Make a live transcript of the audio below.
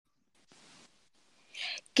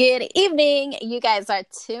Good evening. You guys are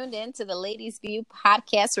tuned in to the Ladies View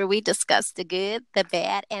podcast where we discuss the good, the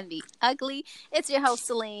bad, and the ugly. It's your host,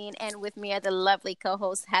 Celine, and with me are the lovely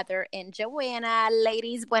co-hosts, Heather and Joanna.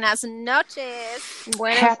 Ladies, buenas noches.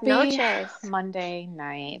 Happy noches. Monday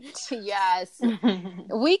night. Yes.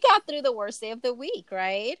 We got through the worst day of the week,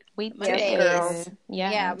 right? Mondays. Girls.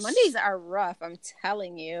 Yes. Yeah, Mondays are rough, I'm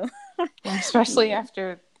telling you. Especially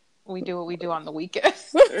after we do what we do on the weekend.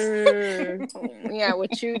 Yeah,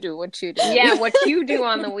 what you do. Yeah, what you do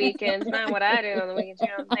on the weekends, not what I do on the weekends. You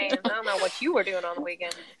know what I'm saying? I don't know what you were doing on the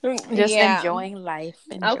weekend. Just enjoying life.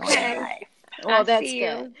 Okay. Well, that's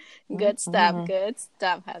good. Good stuff. Good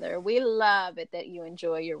stuff, Heather. We love it that you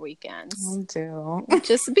enjoy your weekends. We do.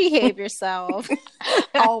 Just behave yourself.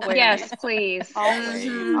 Always. Yes, please. Always.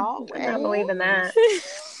 Always. I believe in that.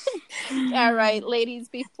 All right, ladies,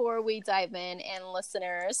 before we dive in, and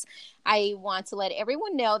listeners, I want to let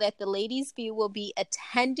everyone know that the Ladies View will be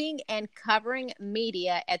attending and covering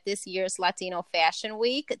media at this year's Latino Fashion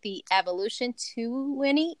Week, the Evolution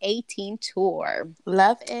 2018 tour.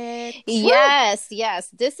 Love it. Yes.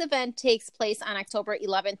 This event takes place on October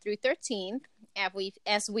 11th through 13th.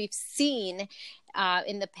 As we've seen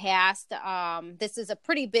in the past, this is a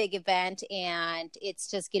pretty big event, and it's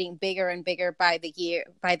just getting bigger and bigger by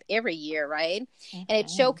every year, right? Okay. And it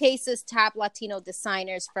showcases top Latino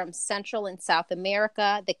designers from Central and South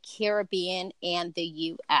America, the Caribbean, and the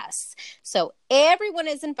U.S. So everyone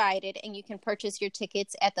is invited, and you can purchase your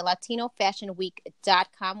tickets at the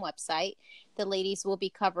LatinoFashionWeek.com website. The ladies will be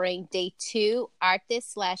covering day 2,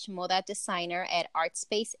 artist/moda designer at Art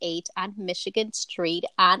Space 8 on Michigan Street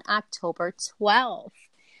on October 12th.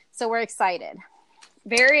 So we're excited.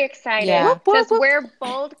 Very excited. Yeah. Just wear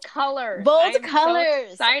bold colors. I'm so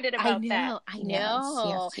excited about that. I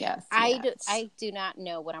know. Yes. I do not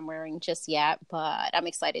know what I'm wearing just yet, but I'm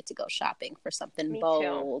excited to go shopping for something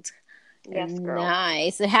bold. Too. Yes, girl.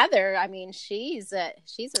 Nice. Heather, I mean, she's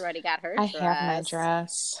already got her dress. I have my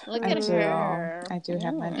dress. Look at her. I do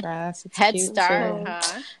have my dress. It's Head cute start, too.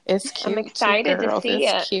 huh? It's cute. I'm excited to see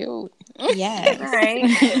it's cute. Yes. All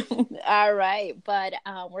right. All right. But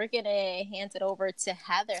we're going to hand it over to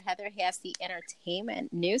Heather. Heather has the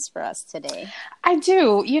entertainment news for us today. I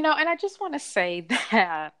do. And I just want to say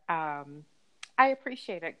that I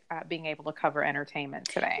appreciate it being able to cover entertainment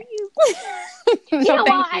today. Thank you. Thank you,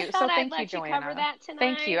 Joanna. Cover that tonight.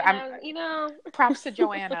 Thank you. Props to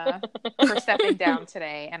Joanna for stepping down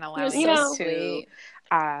today and allowing us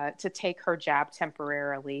to take her job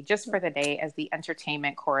temporarily just for the day as the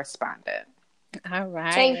entertainment correspondent. All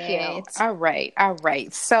right. Thank you. All right.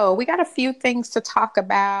 So we got a few things to talk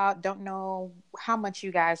about. Don't know how much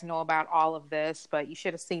you guys know about all of this, but you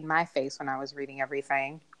should have seen my face when I was reading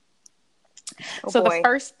everything. The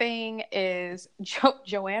first thing is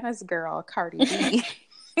Joanna's girl, Cardi B.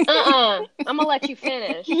 I'm gonna let you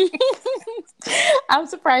finish. I'm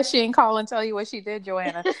surprised she didn't call and tell you what she did,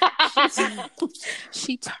 Joanna.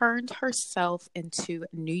 She turned herself into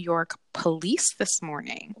New York police this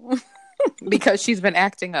morning because she's been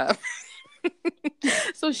acting up.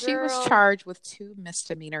 So she was charged with 2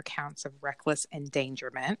 misdemeanor counts of reckless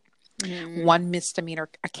endangerment, 1 misdemeanor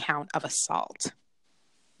account of assault.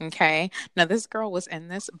 Okay. Now, this girl was in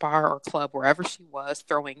this bar or club, wherever she was,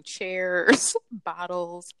 throwing chairs,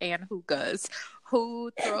 bottles, and hookahs. Who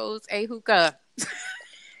throws a hookah?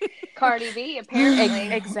 Cardi B,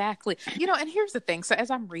 apparently. Exactly. And here's the thing. So as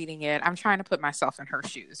I'm reading it, I'm trying to put myself in her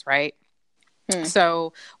shoes, right?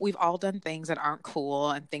 So we've all done things that aren't cool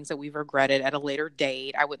and things that we've regretted at a later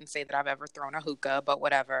date. I wouldn't say that I've ever thrown a hookah, but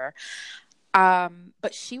whatever.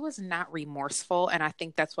 But she was not remorseful, and I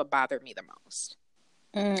think that's what bothered me the most.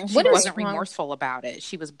 She wasn't remorseful about it.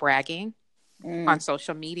 She was bragging on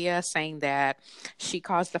social media, saying that she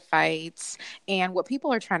caused the fights. And what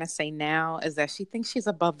people are trying to say now is that she thinks she's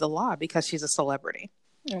above the law because she's a celebrity.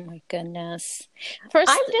 Oh, my goodness.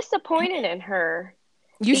 I'm disappointed in her.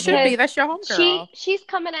 You should be. That's your homegirl. She's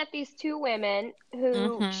coming at these 2 women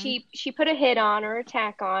who she put a hit on or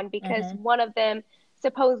attack on because one of them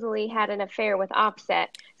supposedly had an affair with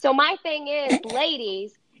Offset. So my thing is,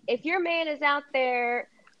 ladies, if your man is out there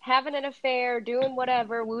having an affair, doing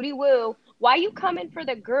whatever, woody woo, why you coming for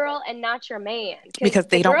the girl and not your man? Because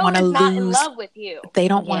they don't want to lose. Not in love with you. They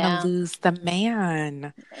don't want to lose the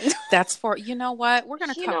man. That's for We're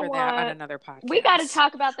going to cover that on another podcast. We got to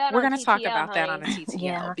talk about that. We're going to talk about that on a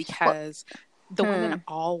TTL because the women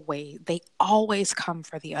always come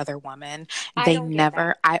for the other woman. They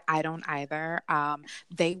never. I don't either.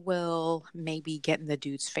 They will maybe get in the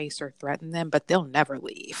dude's face or threaten them, but they'll never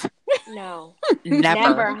leave. No. Never.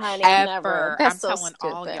 Never, honey. Ever. Never. I'm That's so telling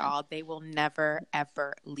all stupid. y'all, they will never,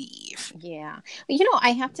 ever leave. Yeah. You know,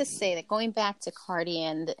 I have to say that going back to Cardi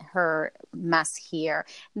and her mess here,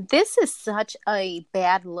 this is such a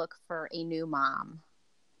bad look for a new mom.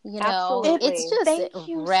 You know, Absolutely. it's just Thank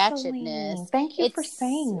you, ratchetness. Celine. Thank you for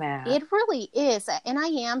saying that. It really is. And I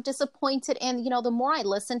am disappointed. And, you know, the more I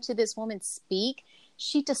listen to this woman speak,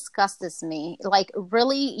 she disgusts me. Like,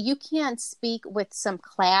 really, you can't speak with some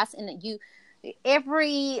class, and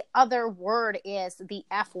every other word is the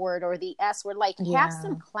F word or the S word. Like, have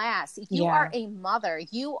some class. You are a mother.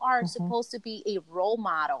 You are supposed to be a role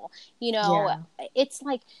model. You know, it's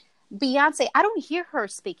like Beyonce, I don't hear her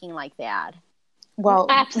speaking like that. Well,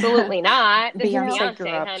 absolutely not. This Beyonce is grew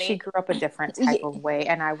up. honey. She grew up a different type of way,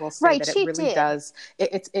 and I will say that it really does.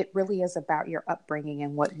 It really is about your upbringing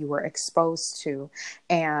and what you were exposed to.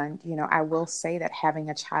 And you know, I will say that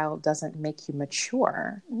having a child doesn't make you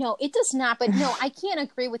mature. No, it does not. But no, I can't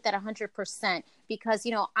agree with that 100%, because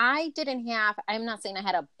you know, I'm not saying I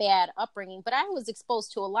had a bad upbringing, but I was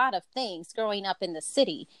exposed to a lot of things growing up in the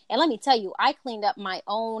city. And let me tell you, I cleaned up my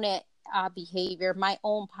own behavior, my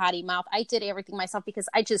own potty mouth. I did everything myself because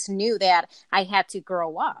I just knew that I had to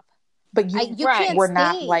grow up. But you were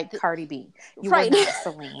not like Cardi B. You were not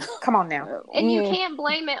Celine. Come on now. And you can't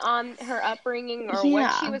blame it on her upbringing or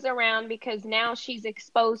what she was around, because now she's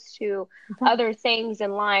exposed to other things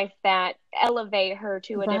in life that elevate her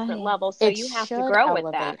to a different level. So you have to grow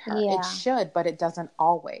with that. Yeah. It should, but it doesn't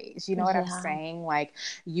always. You know what I'm saying? Like,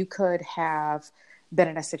 you could have been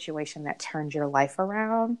in a situation that turned your life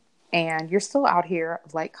around, and you're still out here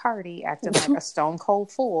like Cardi, acting like a stone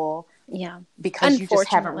cold fool. Yeah. Because you just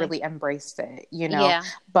haven't really embraced it, you know? Yeah.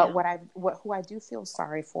 But who I do feel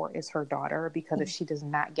sorry for is her daughter, because if she does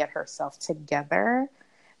not get herself together,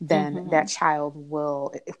 then that child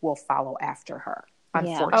will follow after her,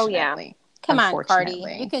 unfortunately. Oh, yeah. Come on, Cardi.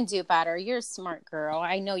 You can do better. You're a smart girl.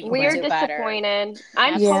 I know you can do better. We're disappointed.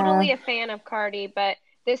 I'm totally a fan of Cardi, but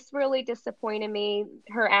this really disappointed me.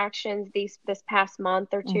 Her actions this past month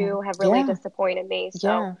or two have really disappointed me.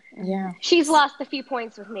 So she's lost a few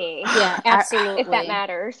points with me. Yeah, absolutely. If that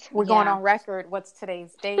matters. We're going on record. What's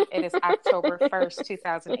today's date? It is October 1st,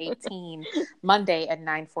 2018, Monday at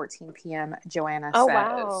 9:14 p.m. Joanna says.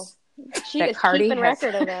 Wow. She is keeping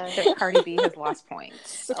record of that. That Cardi B has lost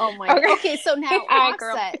points. Oh my God. Okay, so now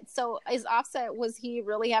Offset. So is Offset, was he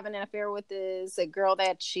really having an affair with this girl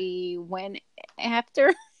that she went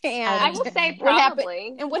after? And I will say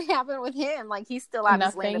probably. What happened with him? Like, he's still out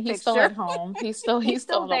of his He's still at home. He's still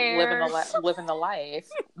there. living the life,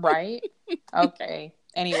 right? Okay.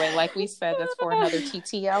 Anyway, like we said, that's for another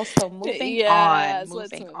TTL. So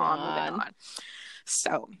moving on.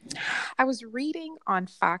 So, I was reading on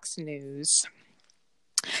Fox News,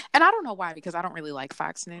 and I don't know why, because I don't really like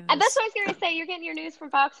Fox News. And that's what I was going to say. You're getting your news from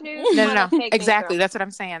Fox News? No. Exactly. That's what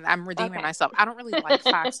I'm saying. I'm redeeming myself. I don't really like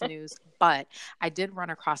Fox News, but I did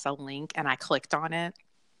run across a link, and I clicked on it.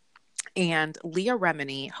 And Leah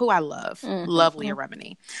Remini, who I love Leah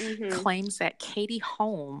Remini, claims that Katie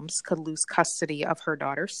Holmes could lose custody of her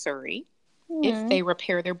daughter, Suri, if they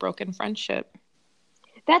repair their broken friendship.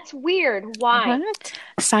 That's weird. Why?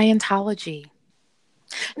 Scientology.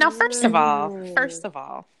 Now, first of all,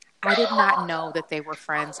 I did not know that they were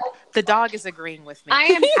friends. The dog is agreeing with me. I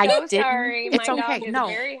am so sorry. It's My okay. dog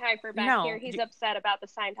is very hyper back here. He's upset about the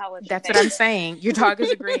Scientology That's thing. what I'm saying. Your dog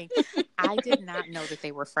is agreeing. I did not know that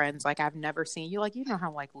they were friends. Like, I've never seen you. Like, you know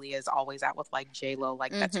how, like, Leah's always out with, like, J-Lo.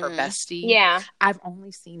 Like, that's her bestie. Yeah. I've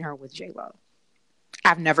only seen her with J-Lo.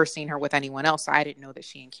 I've never seen her with anyone else. So I didn't know that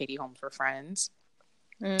she and Katie Holmes were friends.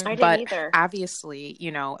 I didn't either. Obviously,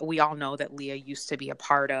 you know, we all know that Leah used to be a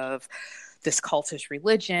part of this cultish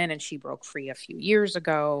religion, and she broke free a few years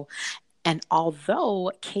ago. And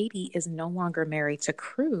although Katie is no longer married to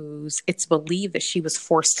Cruz, it's believed that she was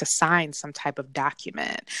forced to sign some type of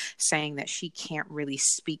document saying that she can't really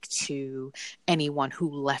speak to anyone who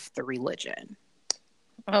left the religion.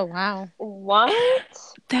 Oh, wow. What?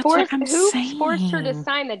 That's what I'm saying. Who forced her to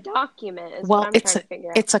sign the document?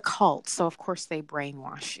 It's a cult, so of course they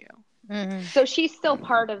brainwash you. Mm-hmm. So she's still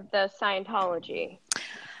part of the Scientology.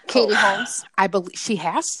 Katie Holmes? I believe she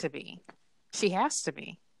has to be. She has to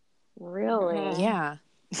be. Really?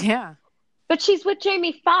 Yeah. But she's with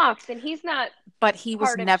Jamie Foxx, and he's not. But he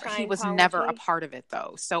was never a part of it,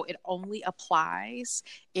 though. So it only applies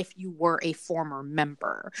if you were a former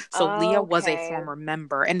member. So Leah was a former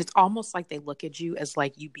member, and it's almost like they look at you as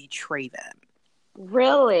like you betray them.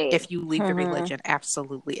 Really? If you leave the religion,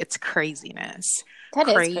 absolutely. It's craziness. That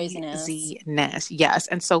is craziness. Yes.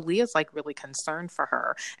 And so Leah's like really concerned for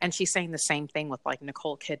her. And she's saying the same thing with like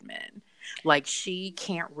Nicole Kidman. Like, she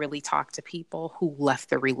can't really talk to people who left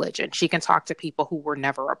the religion. She can talk to people who were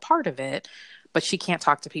never a part of it, but she can't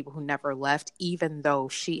talk to people who never left, even though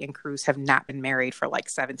she and Cruz have not been married for like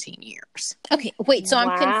 17 years. Okay, wait, so I'm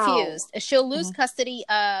Wow. confused. She'll lose custody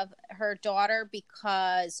of her daughter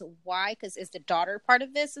because why? Because is the daughter part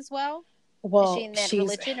of this as well? Well, is she in that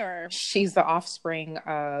religion, or she's the offspring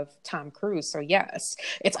of Tom Cruise. So yes,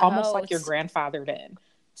 it's almost like you're grandfathered in.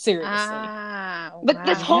 Seriously. But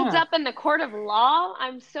this holds Yeah. up in the court of law?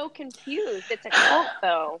 I'm so confused. It's a cult,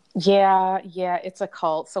 though. Yeah, it's a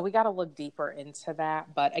cult. So we got to look deeper into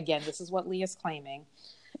that. But again, this is what Leah's claiming.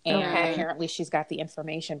 And apparently she's got the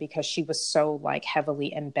information because she was so like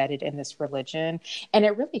heavily embedded in this religion. And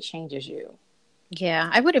it really changes you. Yeah,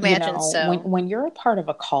 I would imagine so. When you're a part of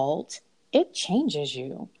a cult, it changes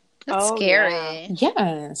you. That's scary.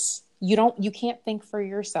 Yes. You can't think for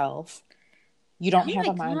yourself. You don't have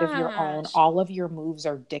a mind of your own. All of your moves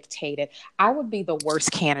are dictated. I would be the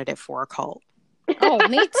worst candidate for a cult. Oh,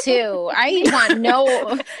 me too. I want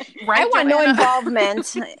no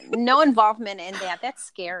involvement. No involvement in that. That's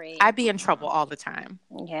scary. I'd be in trouble all the time.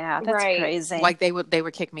 Yeah, that's crazy. Like they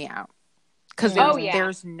would kick me out. Because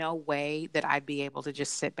there's no way that I'd be able to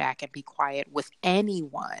just sit back and be quiet with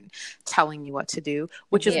anyone telling me what to do,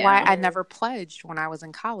 which is why I never pledged when I was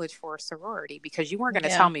in college for a sorority, because you weren't going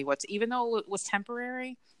to tell me even though it was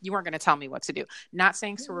temporary, you weren't going to tell me what to do. Not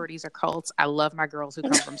saying sororities are cults. I love my girls who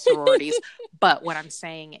come from sororities. But what I'm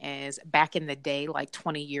saying is back in the day, like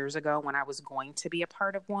 20 years ago when I was going to be a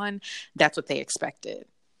part of one, that's what they expected.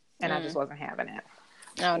 And I just wasn't having it.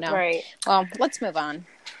 Oh, no. Right. Well, let's move on.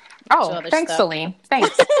 Oh, thanks, Celine.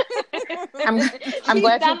 Thanks. I'm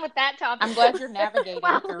glad done with that topic. I'm glad you're navigating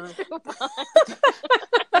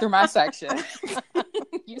through my section.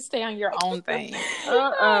 You stay on your own thing.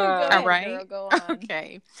 All right. Girl, go on.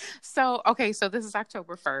 Okay. So this is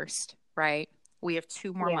October 1st, right? We have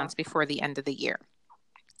 2 more months before the end of the year.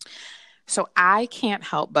 So I can't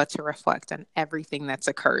help but to reflect on everything that's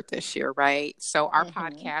occurred this year, right? So our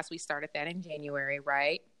podcast, we started that in January,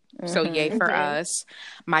 right? So yay for us.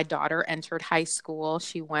 My daughter entered high school.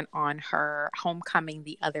 She went on her homecoming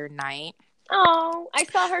the other night. Oh, I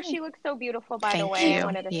saw her. She looks so beautiful, by the way. I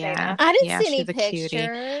wanted to say that. I didn't see any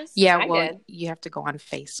pictures. Yeah, well, you have to go on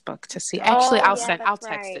Facebook to see. Actually, I'll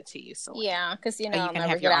text it to you. So yeah, because you I'll can never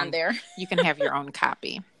have get on there. You can have your own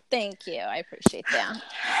copy. Thank you. I appreciate that.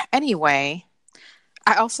 Anyway,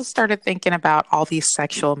 I also started thinking about all these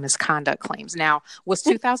sexual misconduct claims. Now, was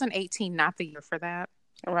 2018 not the year for that?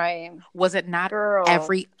 Right. Was it not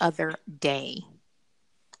every other day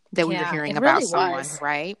that we were hearing about someone,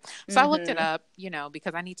 right? So I looked it up,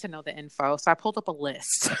 because I need to know the info. So I pulled up a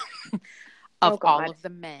list of all of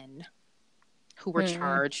the men who were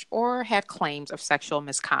charged or had claims of sexual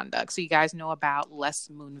misconduct. So you guys know about Les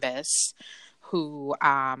Moonves, who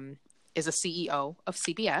is a CEO of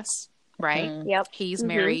CBS, right? Yep. He's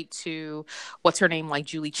married to, what's her name, like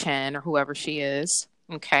Julie Chen or whoever she is.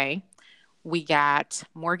 Okay. We got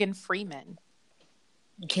Morgan Freeman.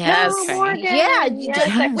 Yes. Oh, Morgan. Yeah. We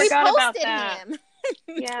posted about that. him.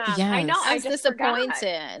 Yeah. Yes. I know. I was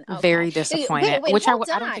disappointed. Okay. Very disappointed. Wait, which I don't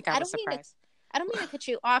on. think I was surprised. I don't mean to cut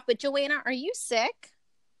you off, but Joanna, are you sick?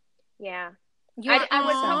 Yeah. I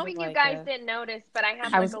was hoping you guys didn't notice, but I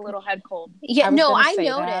have a little head cold. Yeah, I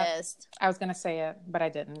noticed. I was going to say it, but I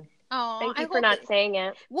didn't. Oh, thank you for not saying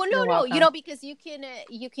it. Well, no, because you can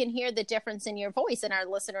hear the difference in your voice, and our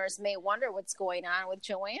listeners may wonder what's going on with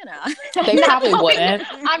Joanna. They probably wouldn't.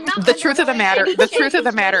 I'm not. The truth of the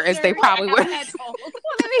matter is they probably wouldn't. Well,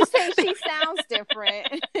 let me say she sounds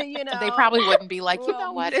different. They probably wouldn't be like, you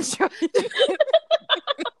know what? It's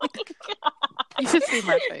You should see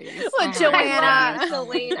my face. Well, Joanna, I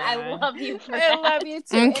love you, Celine. I love you. I love you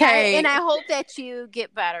too. Okay, and I hope that you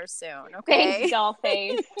get better soon. Okay, thanks, doll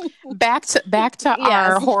face. Back to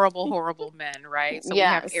our horrible men, right? So we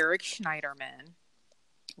have Eric Schneiderman.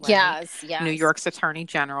 Right? Yes. New York's Attorney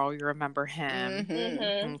General. You remember him?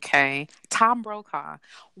 Okay. Tom Brokaw.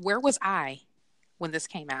 Where was I when this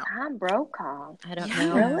came out? Tom Brokaw. I don't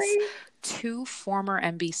know. Really? 2 former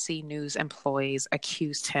NBC News employees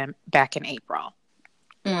accused him back in April.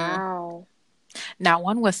 Wow. Now,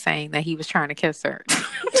 one was saying that he was trying to kiss her.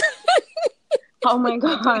 Oh my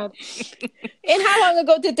God. And how long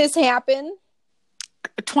ago did this happen?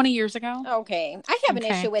 20 years ago. Okay. I have an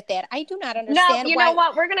issue with that. I do not No, understand you why. know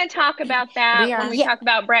what? We're going to talk about that when we talk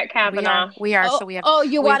about Brett Kavanaugh. We are. Oh, So we have.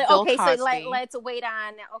 you want to? Okay, Cosby. so let's wait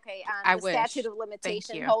on. Okay, on the statute of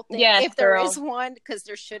limitation whole thing. Yes, if there is one, because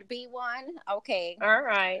there should be one. Okay. All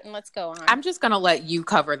right. Let's go on. I'm just going to let you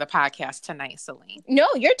cover the podcast tonight, Celine. No,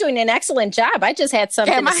 you're doing an excellent job. I just had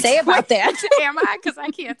something to say about that. Am I? Because I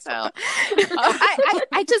can't tell.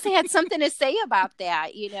 I just had something to say about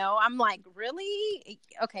that. You know, I'm like, really?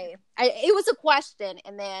 Okay. It was a question,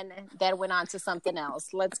 and then that went on to something else.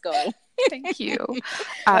 Let's go. Thank you.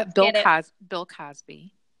 Bill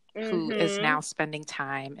Cosby, who is now spending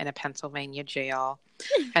time in a Pennsylvania jail.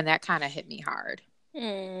 And that kind of hit me hard.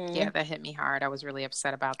 Yeah, that hit me hard. I was really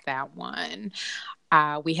upset about that one.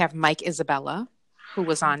 We have Mike Isabella, who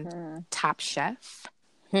was on Top Chef.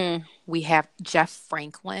 We have Jeff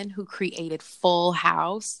Franklin, who created Full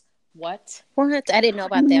House. What? I didn't know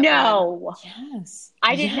about that. No. one. Yes.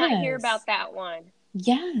 I did not hear about that one.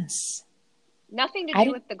 Yes. Nothing to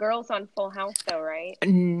do with the girls on Full House, though, right?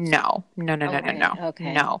 No.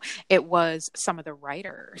 Okay. No. It was some of the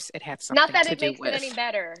writers. It had something to do with. Not that it makes it any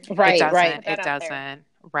better. Right. It doesn't.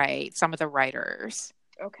 Right. Some of the writers.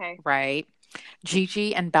 Okay. Right.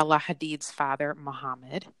 Gigi and Bella Hadid's father,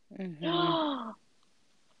 Muhammad.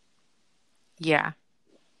 Yeah.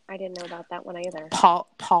 I didn't know about that one either. Paul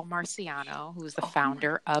Marciano, who is the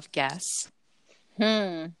founder of Guess.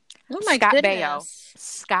 Oh my Scott goodness.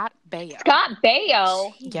 Scott Baio. Scott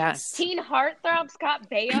Baio? Yes. Teen heartthrob Scott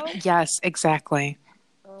Baio? Yes, exactly.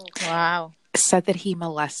 Oh. Wow. Said that he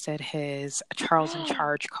molested his Charles in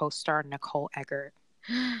Charge co-star Nicole Eggert.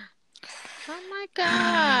 Oh my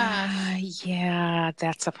gosh. Yeah,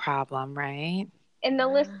 that's a problem, right? And the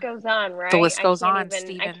list goes on, right? The list goes on.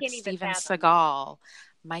 Steven Seagal,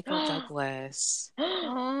 Michael Douglas.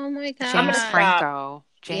 Oh my gosh. James Franco.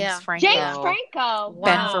 James Franco.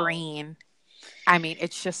 Ben Vereen. I mean,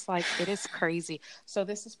 it's just like, it is crazy. So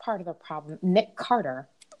this is part of the problem. Nick Carter.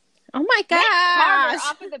 Oh my gosh. Nick Carter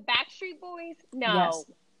off of the Backstreet Boys? No.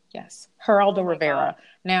 Yes. Geraldo Rivera. God.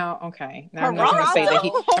 Now, okay. Now I'm not going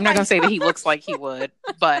to say that he looks like he would,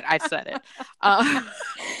 but I said it.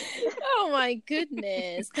 Oh my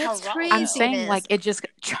goodness. That's crazy. I'm saying like it just,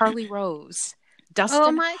 Charlie Rose,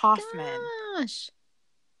 Dustin Hoffman. Gosh.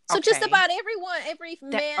 So just about every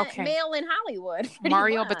male in Hollywood.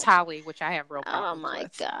 Mario Batali, which I have real problems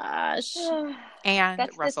with. Oh my gosh. And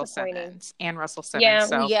That's Russell Simmons. Yeah.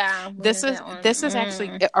 So this is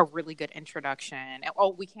actually a really good introduction. Oh,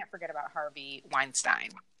 we can't forget about Harvey Weinstein.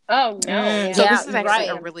 Oh no! So this is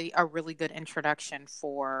actually a really good introduction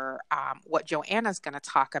for what Joanna's going to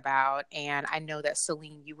talk about. And I know that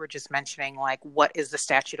Celine, you were just mentioning like, what is the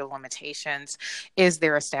statute of limitations? Is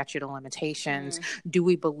there a statute of limitations? Do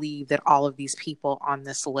we believe that all of these people on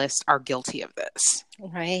this list are guilty of this?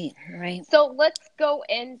 Right. So let's go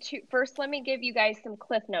into first. Let me give you guys some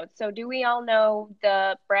cliff notes. So do we all know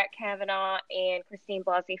the Brett Kavanaugh and Christine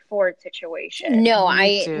Blasey Ford situation? No,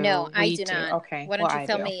 I do not. Okay. Why don't you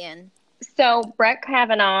fill me in? So Brett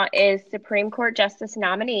Kavanaugh is Supreme Court Justice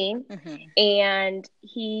nominee, and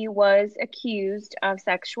he was accused of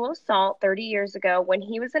sexual assault 30 years ago when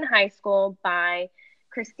he was in high school by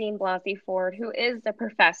Christine Blasey Ford, who is a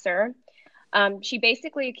professor. She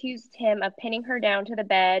basically accused him of pinning her down to the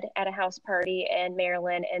bed at a house party in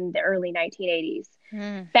Maryland in the early 1980s.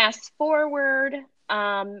 Fast forward,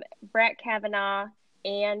 Brett Kavanaugh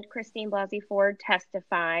and Christine Blasey Ford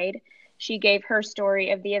testified. She gave her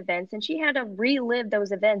story of the events, and she had to relive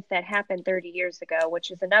those events that happened 30 years ago,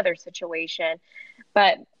 which is another situation.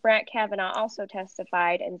 But Brett Kavanaugh also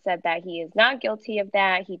testified and said that he is not guilty of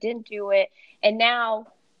that. He didn't do it. And now,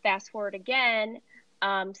 fast forward again,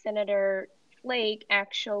 Senator Flake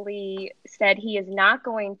actually said he is not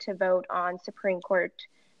going to vote on Supreme Court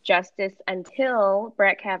justice until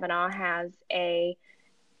Brett Kavanaugh has a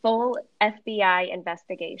full FBI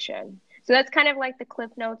investigation. So that's kind of like the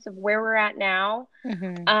cliff notes of where we're at now.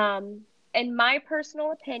 In my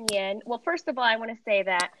personal opinion, well, first of all, I want to say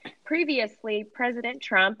that previously President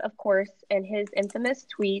Trump, of course, in his infamous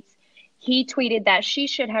tweets, he tweeted that she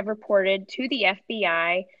should have reported to the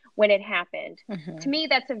FBI when it happened. To me,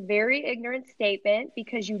 that's a very ignorant statement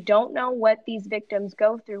because you don't know what these victims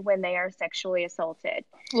go through when they are sexually assaulted.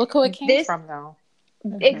 Look who it came from, though.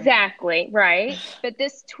 Exactly, right? But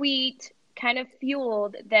this tweet kind of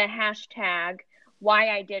fueled the hashtag why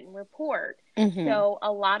I didn't report. So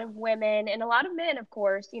a lot of women and a lot of men, of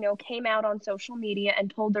course, came out on social media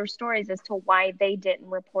and told their stories as to why they didn't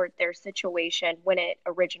report their situation when it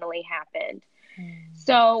originally happened.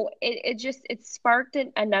 So it sparked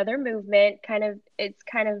another movement. It's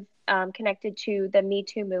kind of connected to the Me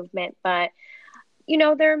Too movement, but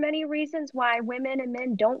there are many reasons why women and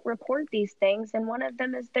men don't report these things. And one of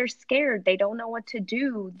them is they're scared. They don't know what to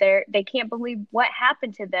do. They can't believe what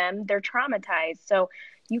happened to them. They're traumatized. So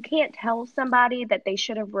you can't tell somebody that they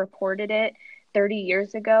should have reported it 30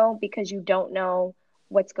 years ago because you don't know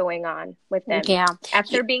what's going on with them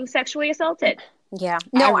after being sexually assaulted. Yeah.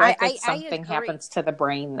 No, I read that something happens to the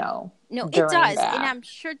brain, though. No, it does. And I'm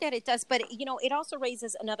sure that it does. But, it also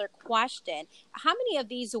raises another question. How many of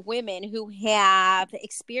these women who have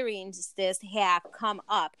experienced this have come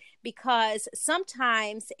up? Because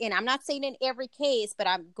sometimes, and I'm not saying in every case, but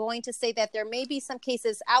I'm going to say that there may be some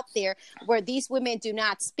cases out there where these women do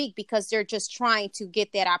not speak because they're just trying to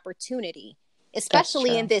get that opportunity,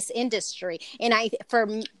 especially in this industry. And I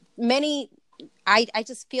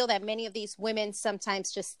just feel that many of these women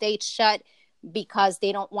sometimes just stay shut because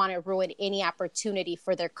they don't want to ruin any opportunity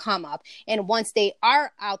for their come up. And once they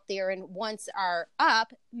are out there and once are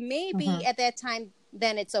up, maybe at that time,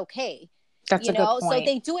 then it's okay. That's a good point. So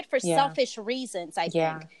they do it for selfish reasons, I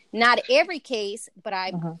think. Not every case, but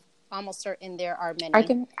I'm almost certain there are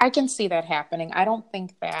many. I can see that happening. I don't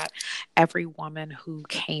think that every woman who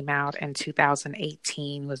came out in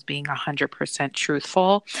 2018 was being 100%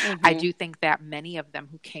 truthful. I do think that many of them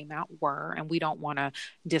who came out were, and we don't want to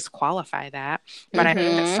disqualify that, but I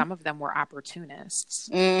think that some of them were opportunists.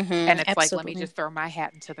 And it's like, let me just throw my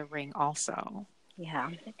hat into the ring also.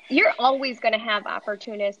 Yeah. You're always going to have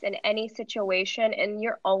opportunists in any situation, and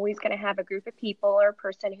you're always going to have a group of people or a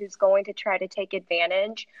person who's going to try to take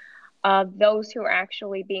advantage of those who are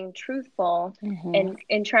actually being truthful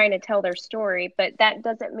and trying to tell their story. But that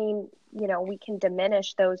doesn't mean, we can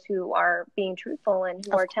diminish those who are being truthful and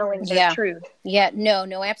who are telling their truth. Yeah,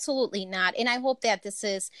 no, absolutely not. And I hope that this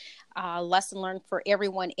is a lesson learned for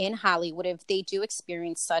everyone in Hollywood if they do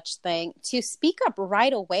experience such thing, to speak up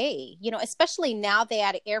right away, especially now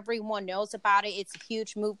that everyone knows about it. It's a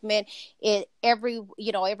huge movement.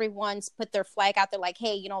 Everyone's put their flag out there like,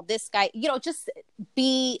 hey, this guy, just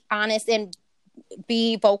be honest and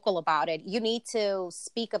be vocal about it. You need to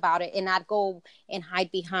speak about it and not go and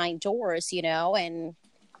hide behind doors, and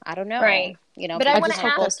I don't know. Right. But I want to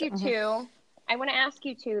ask you too. I want to ask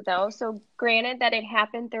you too, though. So granted that it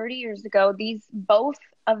happened 30 years ago, both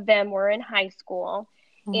of them were in high school,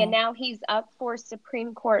 and now he's up for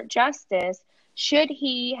Supreme Court justice. Should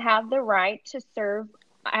he have the right to serve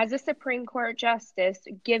as a Supreme Court justice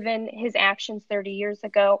given his actions 30 years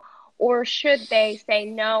ago? Or should they say,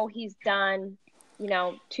 no, he's done,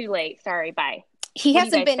 too late. Sorry, bye. He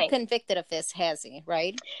hasn't been convicted of this, has he?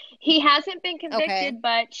 Right? He hasn't been convicted,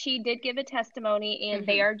 but she did give a testimony, and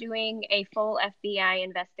they are doing a full FBI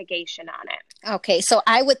investigation on it. Okay, so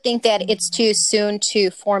I would think that it's too soon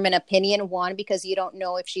to form an opinion, one, because you don't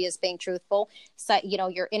know if she is being truthful. So,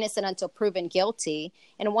 you're innocent until proven guilty.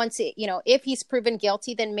 And once, if he's proven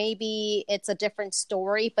guilty, then maybe it's a different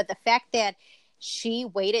story. But the fact that she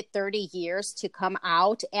waited 30 years to come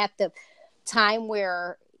out at the time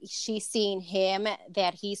where she's seen him,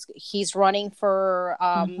 that he's running for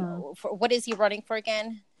what is he running for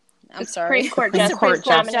again? I'm sorry. Supreme Court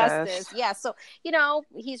Justice. Yeah. So,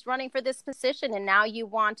 he's running for this position, and now you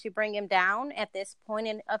want to bring him down at this point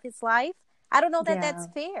of his life. I don't know that that's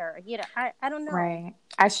fair. I don't know. Right.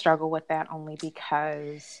 I struggle with that only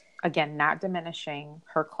because, again, not diminishing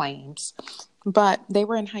her claims, but they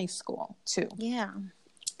were in high school too. Yeah.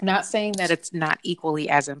 Not saying that it's not equally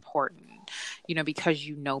as important, because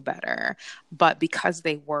better, but because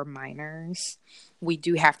they were minors, we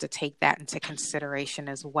do have to take that into consideration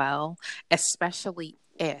as well, especially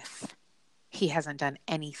if he hasn't done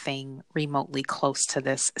anything remotely close to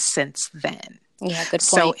this since then. Yeah, good point.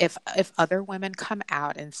 So if other women come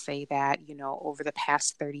out and say that, over the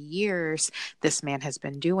past 30 years, this man has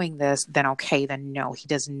been doing this, then okay, then no, he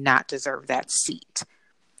does not deserve that seat.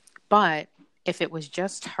 But if it was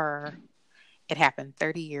just her, it happened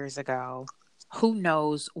 30 years ago, who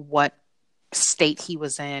knows what state he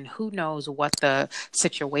was in? Who knows what the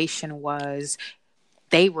situation was?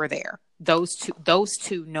 They were there. Those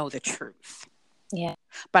two know the truth. Yeah.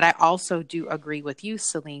 But I also do agree with you,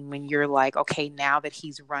 Celine, when you're like, okay, now that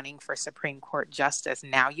he's running for Supreme Court justice,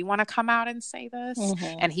 now you want to come out and say this?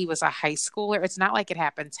 And he was a high schooler. It's not like it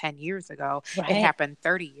happened 10 years ago. Right. It happened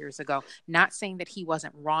 30 years ago. Not saying that he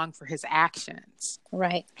wasn't wrong for his actions.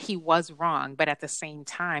 Right. He was wrong. But at the same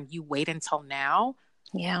time, you wait until now.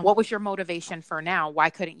 Yeah. What was your motivation for now? Why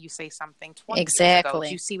couldn't you say something 20 years ago? Do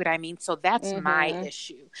you see what I mean? So that's my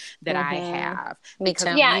issue that I have.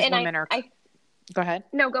 Because these women are... Go ahead.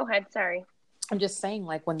 No, go ahead. Sorry. I'm just saying,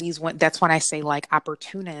 like, that's when I say, like,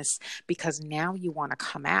 opportunists, because now you want to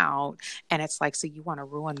come out and it's like, so you want to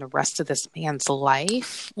ruin the rest of this man's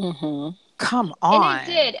life? Mm-hmm. Come on. And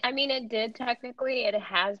it did. I mean, it did technically. It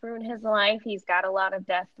has ruined his life. He's got a lot of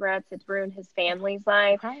death threats. It's ruined his family's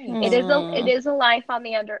life. Right. It is a life on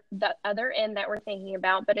the other end that we're thinking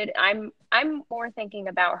about. But I'm more thinking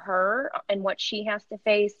about her and what she has to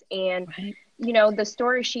face, and the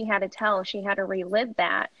story she had to tell. She had to relive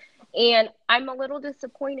that. And I'm a little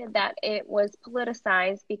disappointed that it was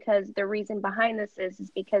politicized, because the reason behind this is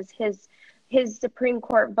because his Supreme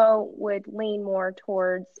Court vote would lean more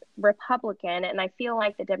towards Republican. And I feel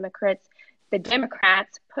like the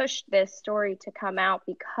Democrats pushed this story to come out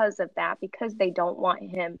because of that, because they don't want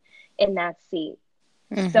him in that seat.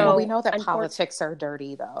 Mm-hmm. So well, we know that politics are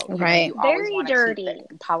dirty, though. Right. Very dirty.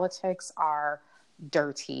 Politics are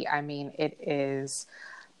dirty. I mean, it is...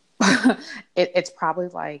 it's probably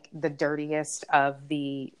like the dirtiest of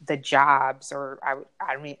the jobs, or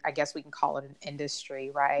I guess we can call it an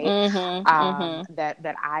industry, right? Mm-hmm,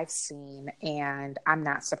 that I've seen, and I'm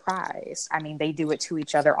not surprised. I mean, they do it to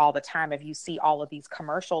each other all the time. If you see all of these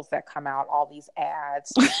commercials that come out, all these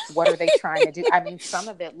ads, what are they trying to do? I mean, some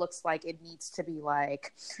of it looks like it needs to be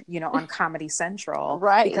like, on Comedy Central,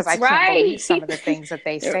 right? Because I can't believe some of the things that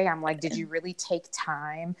they say. I'm like, did you really take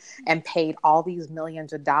time and paid all these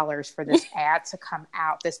millions of dollars for this ad to come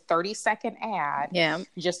out, this 30-second ad,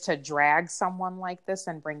 just to drag someone like this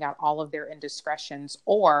and bring out all of their indiscretions,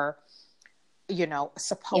 or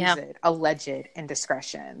supposed alleged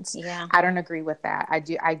indiscretions. I don't agree with that. I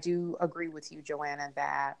do agree with you, Joanna,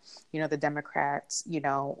 that the Democrats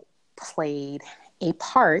played a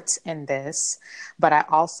part in this, but I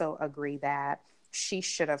also agree that she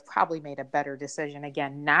should have probably made a better decision.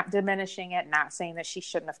 Again, not diminishing it, not saying that she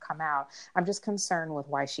shouldn't have come out. I'm just concerned with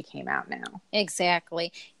why she came out now.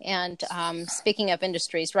 Exactly. And speaking of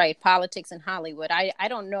industries, right, politics and Hollywood, I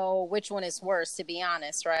don't know which one is worse, to be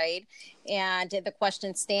honest, right? And the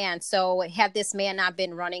question stands. So had this man not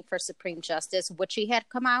been running for Supreme Justice, would she have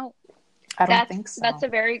come out? I don't think so. That's a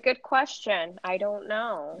very good question. I don't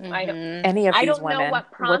know. Mm-hmm. Any of these I don't women, know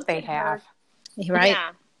what prompted they have. Her. Right.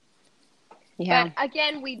 Yeah. But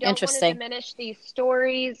again, we don't want to diminish these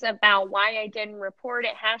stories about why I didn't report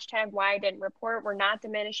it. # why I didn't report. We're not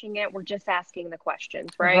diminishing it. We're just asking the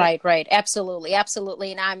questions, right? Right. Absolutely.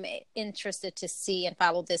 And I'm interested to see and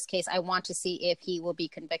follow this case. I want to see if he will be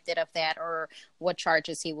convicted of that, or what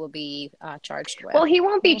charges he will be charged with. Well, he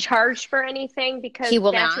won't be charged for anything, because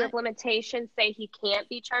statute of limitations say he can't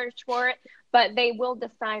be charged for it. But they will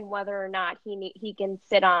decide whether or not he can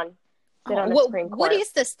sit on the Supreme Court. What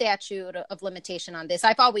is the statute of limitation on this?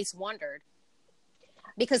 I've always wondered.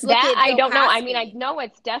 Because I don't know. I mean, I know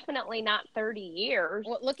it's definitely not 30 years.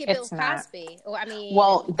 Well, look at Bill Cosby.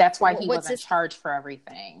 Well, that's why he wasn't charged for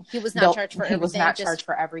everything. He was not charged for everything. He was not charged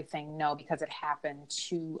for everything. No, because it happened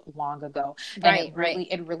too long ago. And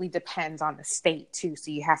it really depends on the state too.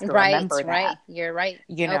 So you have to remember that. Right. You're right.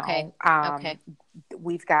 Okay.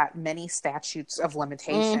 We've got many statutes of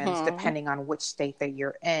limitations depending on which state that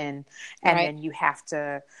you're in, and then you have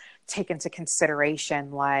to take into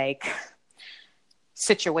consideration like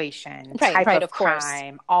situation, type of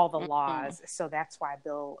crime, all the laws. So that's why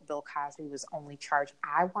Bill Cosby was only charged.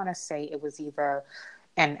 I want to say it was either,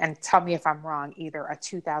 and tell me if I'm wrong, either a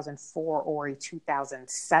 2004 or a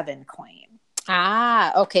 2007 claim.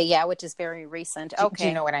 Okay, which is very recent. Okay, do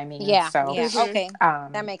you know what I mean? Yeah. Okay,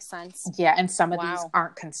 that makes sense. Yeah, and some of these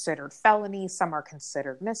aren't considered felonies; some are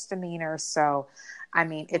considered misdemeanors. So, I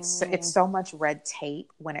mean, it's so much red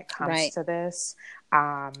tape when it comes to this.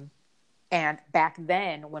 And back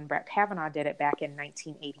then, when Brett Kavanaugh did it back in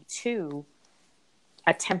 1982,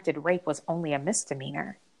 attempted rape was only a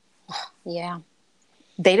misdemeanor. Yeah.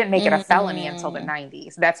 They didn't make it a felony until the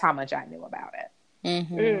 90s. That's how much I knew about it.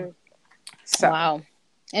 Mm-hmm. So. Wow.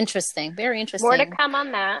 Interesting. Very interesting. More to come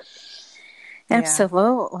on that.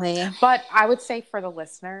 Absolutely. But I would say for the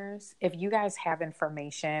listeners, if you guys have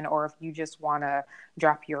information, or if you just want to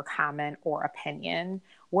drop your comment or opinion,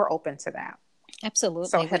 we're open to that. Absolutely.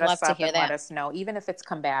 So hit us up and let us know. Even if it's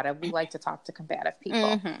combative, we like to talk to combative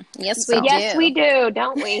people. Yes, we do. Yes, we do,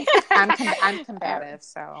 don't we? I'm combative,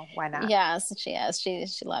 so why not? Yes, she is.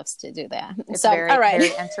 She loves to do that. It's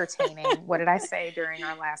very entertaining. What did I say during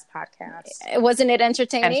our last podcast? Wasn't it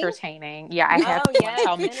entertaining? Entertaining. Yeah, I had someone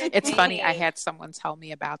tell me. It's funny. I had someone tell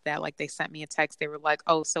me about that. Like, they sent me a text. They were like,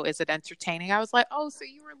 "Oh, so is it entertaining?" I was like, "Oh, so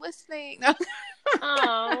you were listening."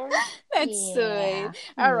 Oh, that's sweet.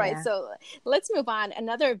 All right, so let's move on.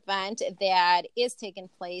 Another event that is taking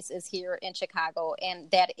place is here in Chicago, and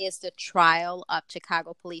that is the trial of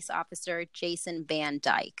Chicago police officer Jason Van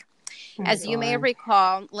Dyke. As you may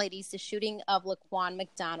recall, ladies, the shooting of Laquan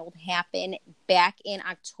McDonald happened back in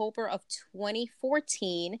October of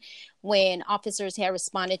 2014 when officers had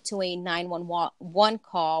responded to a 911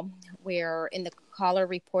 call where the caller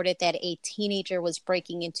reported that a teenager was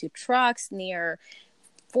breaking into trucks near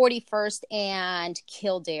 41st and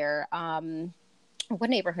Kildare. What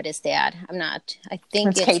neighborhood is that? I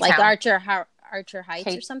think it's like Archer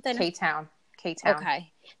Heights or something. K-Town.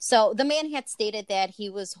 Okay. So the man had stated that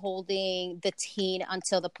he was holding the teen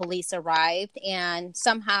until the police arrived, and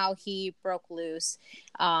somehow he broke loose.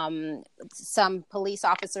 Some police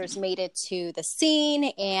officers made it to the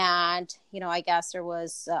scene, and, I guess there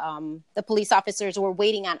was the police officers were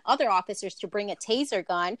waiting on other officers to bring a taser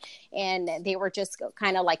gun, and they were just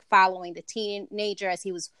kind of like following the teenager as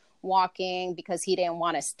he was walking because he didn't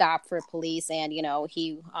want to stop for police, and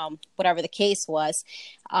he whatever the case was,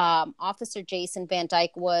 Officer Jason Van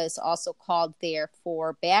Dyke was also called there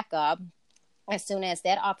for backup. As soon as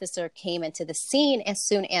that officer came into the scene, as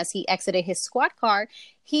soon as he exited his squad car,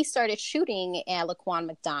 he started shooting at Laquan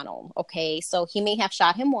McDonald. Okay, so he may have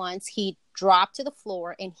shot him once. He dropped to the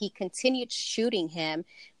floor and he continued shooting him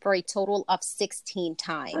for a total of 16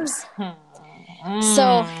 times.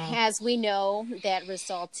 So, as we know, that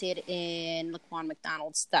resulted in Laquan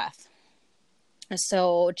McDonald's death.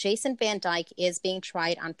 So, Jason Van Dyke is being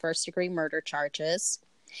tried on first-degree murder charges.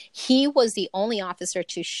 He was the only officer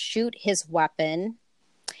to shoot his weapon.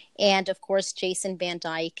 And, of course, Jason Van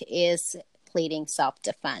Dyke is pleading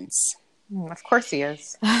self-defense. Of course he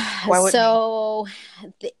is. Why wouldn't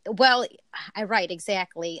he? Right,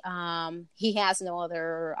 exactly. He has no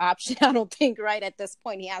other option, I don't think, right at this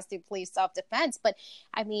point. He has to plead self-defense. But,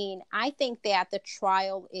 I think that the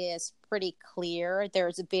trial is pretty clear.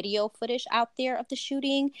 There's video footage out there of the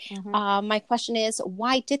shooting. Mm-hmm. My question is,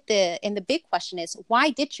 the big question is, why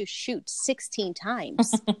did you shoot 16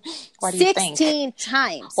 times? Why do you 16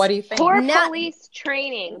 times. What do you think? Poor police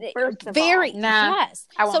training, first of all. Yes.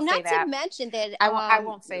 I won't say not that. To mention that. I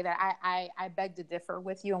won't say that. I beg to differ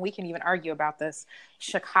with you, and we can even argue about this.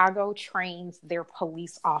 Chicago trains their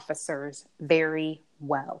police officers very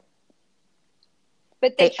well.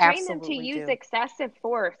 But they train them to use excessive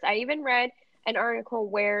force. I even read an article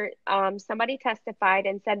where somebody testified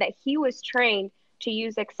and said that he was trained to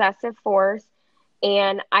use excessive force.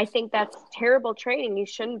 And I think that's terrible training. You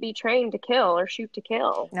shouldn't be trained to kill or shoot to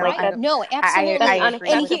kill. No, absolutely. I agree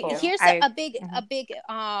and with you. Here's a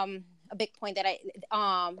big point that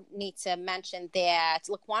I need to mention, that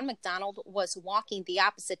Laquan McDonald was walking the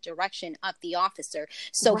opposite direction of the officer.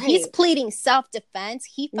 So he's pleading self-defense.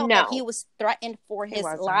 He felt that he was threatened for his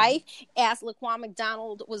life as Laquan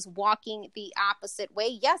McDonald was walking the opposite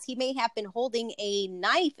way. Yes, he may have been holding a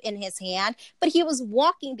knife in his hand, but he was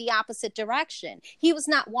walking the opposite direction. He was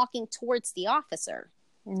not walking towards the officer.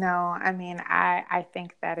 No, I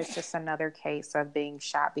think that is just another case of being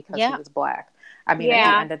shot because he was Black. At the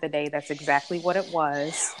end of the day, that's exactly what it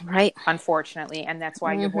was. Right. Unfortunately. And that's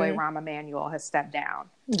why your boy Rahm Emanuel has stepped down.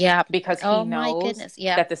 Yeah. Because he knows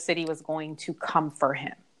that the city was going to come for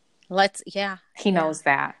him. He knows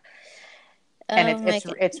that. And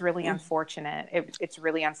it's really unfortunate. It's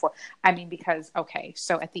really unfortunate. Because,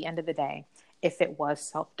 so at the end of the day, if it was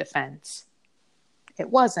self-defense, it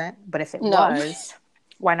wasn't. But if it was,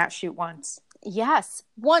 why not shoot once? Yes.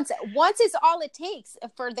 Once is all it takes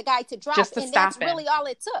for the guy to drop. Just to and stop that's him. really all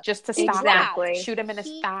it took. Just to stop him. Shoot him in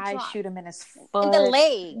his thigh, shoot him in his foot. In the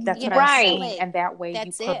leg. That's what I'm saying. And that way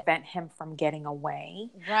you prevent him from getting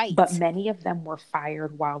away. Right. But many of them were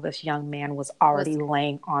fired while this young man was already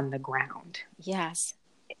laying on the ground. Yes.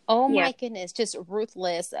 Oh my goodness. Just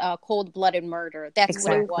ruthless, cold-blooded murder. That's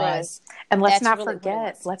what it was. And let's not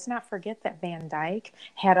forget that Van Dyke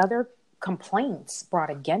had other complaints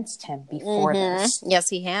brought against him before this. Yes,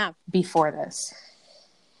 he have. Before this.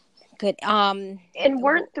 Good. And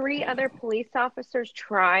weren't 3 other police officers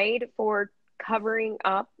tried for covering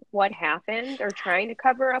up what happened, or trying to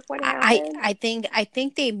cover up what happened? I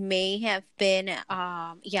think they may have been.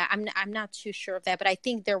 I'm not too sure of that, but I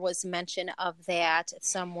think there was mention of that.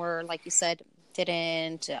 Some were, like you said,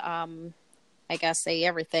 didn't. I guess say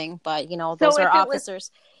everything, but those are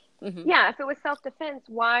officers. Yeah, if it was self-defense,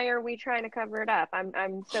 why are we trying to cover it up?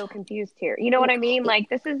 I'm so confused here. You know what I mean? Like,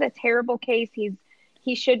 this is a terrible case.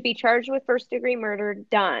 He should be charged with first-degree murder.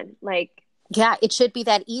 Done. Yeah, it should be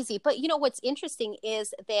that easy. But what's interesting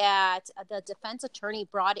is that the defense attorney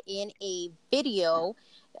brought in a video,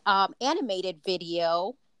 animated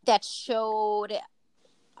video that showed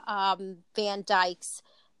Van Dyke's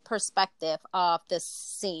perspective of the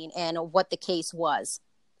scene and what the case was.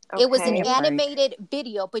 Okay. It was an animated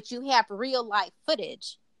video, but you have real life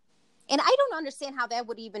footage. And I don't understand how that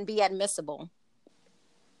would even be admissible.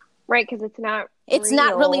 Right, because it's not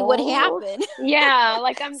really what happened. Yeah,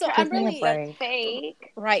 like I'm really that's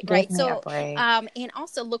fake. Right. So, and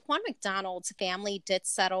also, Laquan McDonald's family did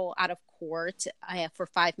settle out of court for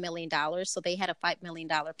 $5 million. So they had a $5 million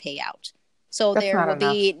payout. So that's there will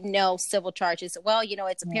enough. be no civil charges. Well,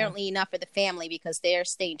 it's apparently enough for the family because they're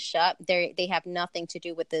staying shut. They have nothing to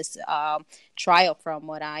do with this trial, from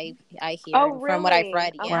what I hear, really? From what I've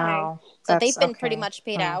read. Okay. Yeah. So they've been pretty much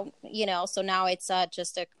paid out. So now it's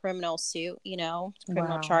just a criminal suit.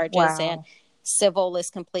 Criminal charges, and civil is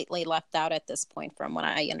completely left out at this point, from what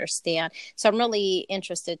I understand. So I'm really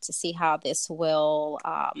interested to see how this will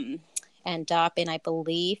end up. And I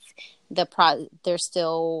believe they're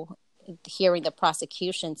still hearing the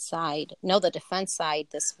prosecution side, the defense side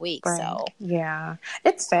this week. Right. So yeah,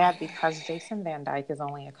 it's sad because Jason Van Dyke is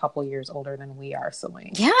only a couple years older than we are,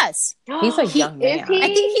 Celine. Yes, he's a young man. Is he? I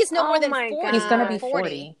think he's no more than 40. God. He's going to be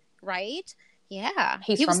 40, right? Yeah,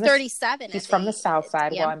 he was 37. He's from the South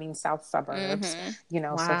Side. Yeah. Well, I mean, South suburbs.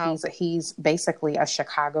 Wow. So he's basically a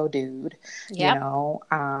Chicago dude. Yep.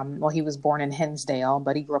 Well, he was born in Hinsdale,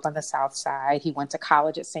 but he grew up on the South Side. He went to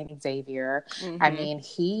college at St. Xavier. I mean,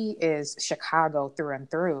 he is Chicago through and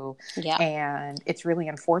through. Yeah. And it's really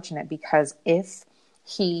unfortunate because if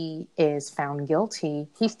he is found guilty,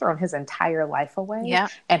 he's thrown his entire life away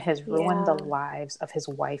and has ruined the lives of his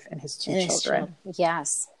wife and his two children.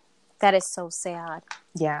 Yes. That is so sad.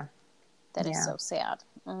 Yeah. That is so sad.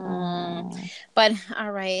 But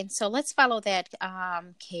all right, so let's follow that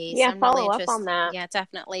case. Yeah, follow up on that. Yeah,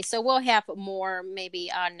 definitely. So we'll have more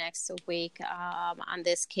maybe next week on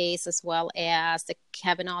this case, as well as the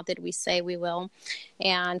Kavanaugh. Did we say we will?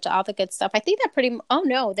 And all the good stuff. I think that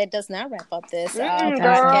that does not wrap up this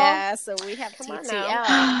podcast. So we have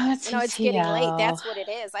TTL. It's getting late. That's what it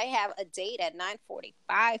is. I have a date at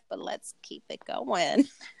 9:45, but let's keep it going.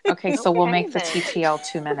 Okay, so we'll make the TTL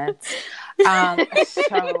 2 minutes.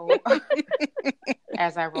 So,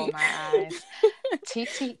 as I roll my eyes,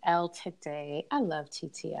 TTL today. I love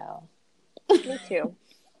TTL. Me too.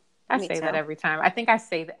 I say that every time. I think I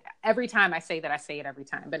say that every time I say that. I say it every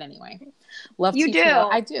time. But anyway, love you TTL.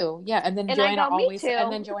 Do. I do. Yeah, and then Joanna always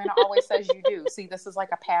says you do. See, this is like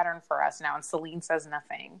a pattern for us now. And Celine says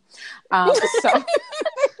nothing. So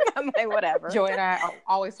I'm like, whatever. Joanna and I are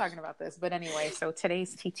always talking about this. But anyway, so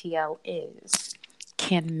today's TTL is: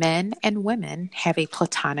 can men and women have a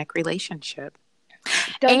platonic relationship?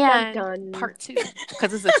 Dun. Part 2,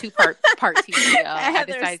 because it's a 2-part TTL. I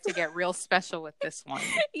decided to get real special with this one.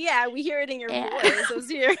 Yeah, we hear it in your voice. It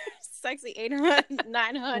was your sexy 800,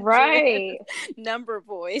 900 number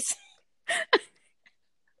voice.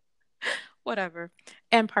 Whatever.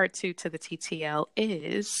 And part 2 to the TTL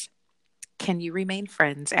is: can you remain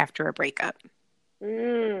friends after a breakup?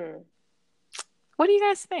 What do you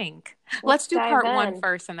guys think? Let's do part 1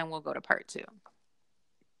 first, and then we'll go to part 2.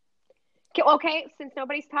 Okay, since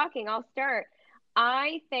nobody's talking, I'll start.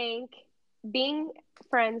 I think being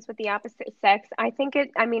friends with the opposite sex, I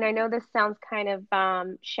know this sounds kind of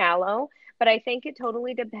shallow, but I think it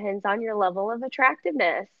totally depends on your level of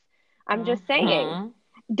attractiveness. I'm just saying.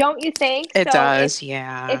 Don't you think? It does,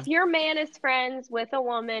 yeah. If your man is friends with a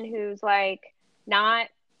woman who's like not,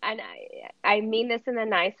 and I mean this in the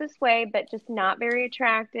nicest way, but just not very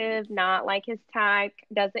attractive, not like his type,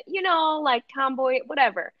 doesn't, like tomboy,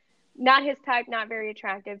 whatever. Not his type, not very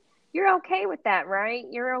attractive. You're okay with that, right?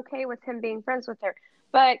 You're okay with him being friends with her.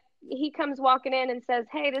 But he comes walking in and says,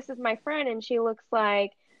 hey, this is my friend, and she looks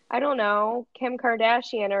like, I don't know, Kim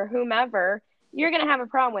Kardashian or whomever. You're going to have a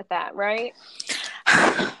problem with that, right?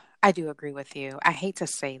 I do agree with you. I hate to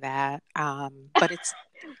say that, but it's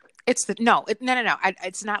no.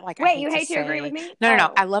 It's not like wait. You hate to agree with me?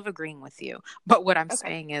 No. I love agreeing with you, but what I'm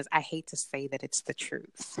saying is, I hate to say that it's the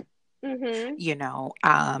truth. I've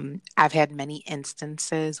had many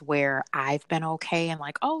instances where I've been okay and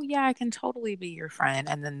like, oh yeah, I can totally be your friend,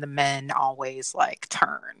 and then the men always like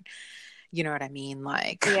turn. You know what I mean?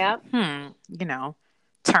 Like,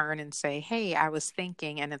 turn and say, hey, I was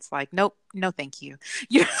thinking, and it's like, nope, no, thank you.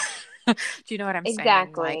 Do you know what I'm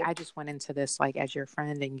saying? Like, I just went into this like as your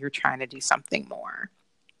friend, and you're trying to do something more.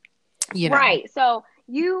 Right. So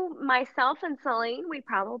myself, and Celine, we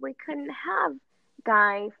probably couldn't have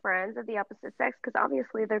guy friends of the opposite sex because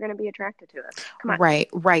obviously they're going to be attracted to us. Come on. Right.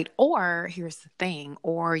 Or here's the thing,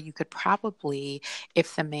 or you could probably,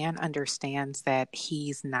 if the man understands that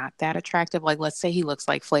he's not that attractive, like let's say he looks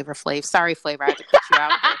like Flavor Flav. Sorry, Flavor, I had to cut you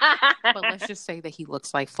out there. But let's just say that he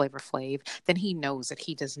looks like Flavor Flav, then he knows that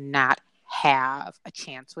he does not have a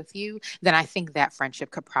chance with you, then I think that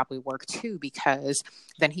friendship could probably work too, because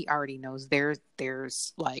then he already knows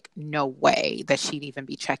there's like no way that she'd even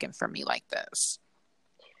be checking for me like this.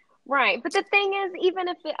 Right. But the thing is, even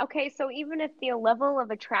if the level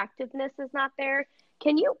of attractiveness is not there,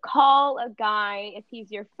 can you call a guy if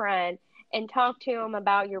he's your friend and talk to him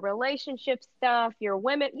about your relationship stuff, your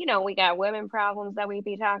women, we got women problems that we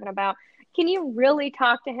be talking about. Can you really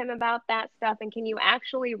talk to him about that stuff, and can you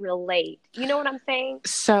actually relate? You know what I'm saying?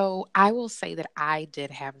 So I will say that I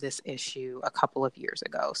did have this issue a couple of years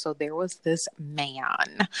ago. So there was this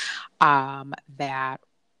man that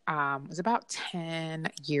was about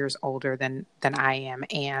 10 years older than I am,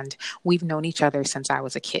 and we've known each other since I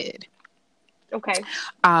was a kid. Okay.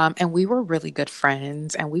 And we were really good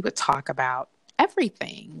friends, and we would talk about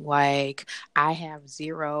everything. Like, I have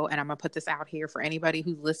zero, and I'm gonna put this out here for anybody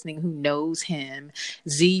who's listening who knows him,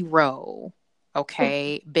 zero.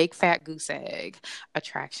 Okay, big fat goose egg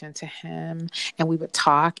attraction to him. And we would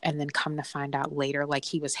talk, and then come to find out later, like,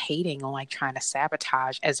 he was hating on, like, trying to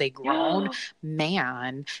sabotage as a grown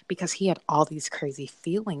man, because he had all these crazy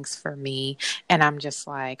feelings for me. And I'm just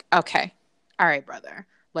like, okay, all right, brother.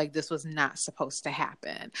 Like, this was not supposed to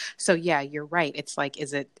happen. So yeah, you're right. It's like,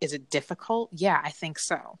 is it difficult? Yeah, I think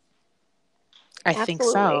so.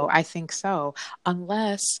 Absolutely. I think so.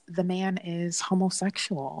 Unless the man is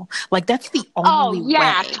homosexual. Like, that's the Oh, only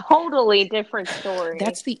yeah, way. totally different story.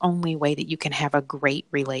 That's the only way that you can have a great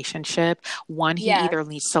relationship. One, he Yes. either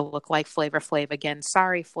needs to look like Flavor Flav, again,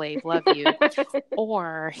 sorry Flav, love you,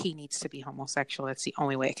 or he needs to be homosexual. That's the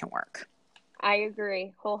only way it can work. I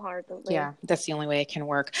agree wholeheartedly. Yeah, that's the only way it can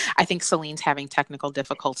work. I think Celine's having technical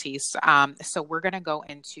difficulties. So we're going to go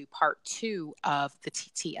into part 2 of the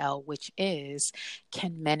TTL, which is,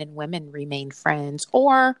 can men and women remain friends?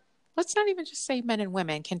 Or let's not even just say men and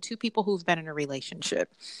women. Can two people who've been in a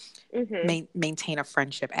relationship maintain a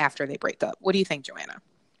friendship after they break up? What do you think, Joanna?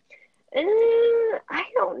 I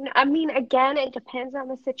don't know. I mean, again, it depends on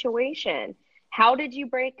the situation. How did you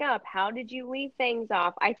break up? How did you leave things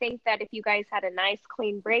off? I think that if you guys had a nice,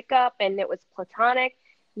 clean breakup and it was platonic,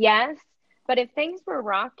 yes. But if things were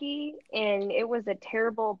rocky and it was a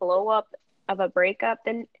terrible blow up of a breakup,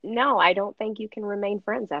 then no, I don't think you can remain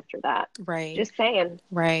friends after that. Right. Just saying.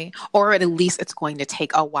 Right. Or at least it's going to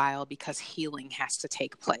take a while, because healing has to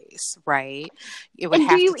take place, right? It would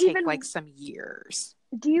have to take like some years.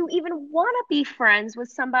 Do you even want to be friends with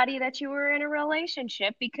somebody that you were in a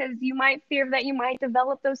relationship, because you might fear that you might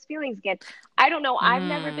develop those feelings again? I don't know. I've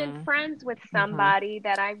never been friends with somebody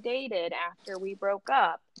that I've dated after we broke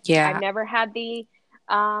up. Yeah. I've never had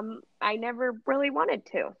I never really wanted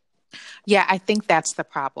to. Yeah, I think that's the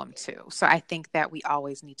problem too. So I think that we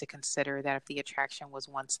always need to consider that if the attraction was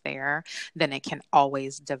once there, then it can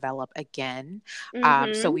always develop again.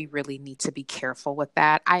 So we really need to be careful with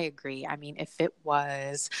that. I agree. I mean, if it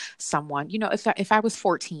was someone, if I was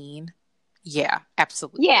 14, yeah,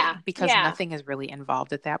 absolutely. Yeah. Because nothing is really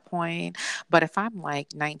involved at that point. But if I'm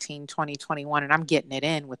like 19, 20, 21, and I'm getting it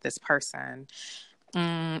in with this person,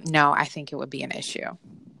 no, I think it would be an issue.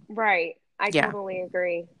 Right. I totally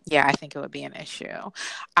agree. Yeah, I think it would be an issue.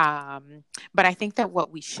 But I think that what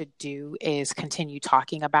we should do is continue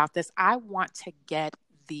talking about this. I want to get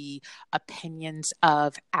the opinions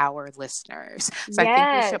of our listeners. So I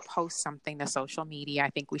think we should post something to social media. I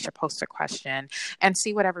think we should post a question and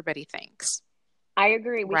see what everybody thinks. I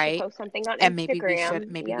agree. We should post something on Instagram.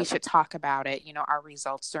 And maybe we should talk about it, our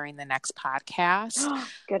results during the next podcast.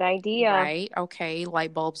 Good idea. Right. Okay.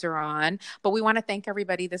 Light bulbs are on. But we want to thank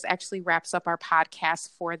everybody. This actually wraps up our podcast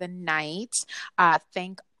for the night.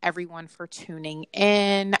 Thank everyone for tuning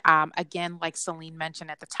in. Again, like Celine mentioned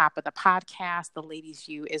at the top of the podcast, the Ladies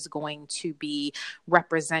View is going to be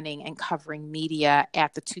representing and covering media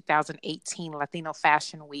at the 2018 Latino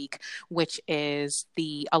Fashion Week, which is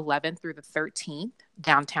the 11th through the 13th,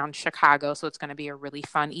 downtown Chicago. So it's going to be a really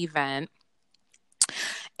fun event.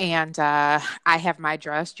 And I have my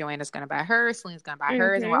dress. Joanna's going to buy hers. Celine's going to buy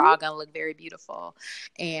hers. And we're all going to look very beautiful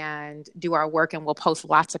and do our work. And we'll post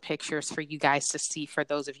lots of pictures for you guys to see, for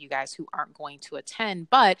those of you guys who aren't going to attend.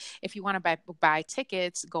 But if you want to buy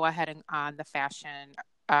tickets, go ahead and on the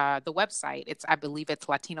the website. I believe it's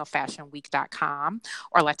latinofashionweek.com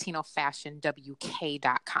or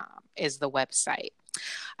latinofashionwk.com is the website.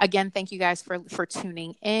 Again, thank you guys for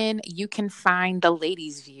tuning in. You can find the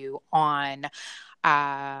Ladies View on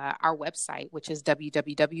our website, which is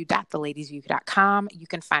www.theladiesview.com. You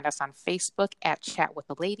can find us on Facebook at Chat with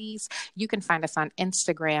the Ladies. You can find us on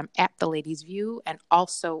Instagram at The Ladies View, and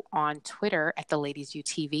also on Twitter at The Ladies View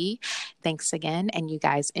TV. Thanks again, and you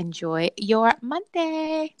guys enjoy your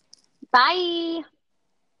Monday. Bye.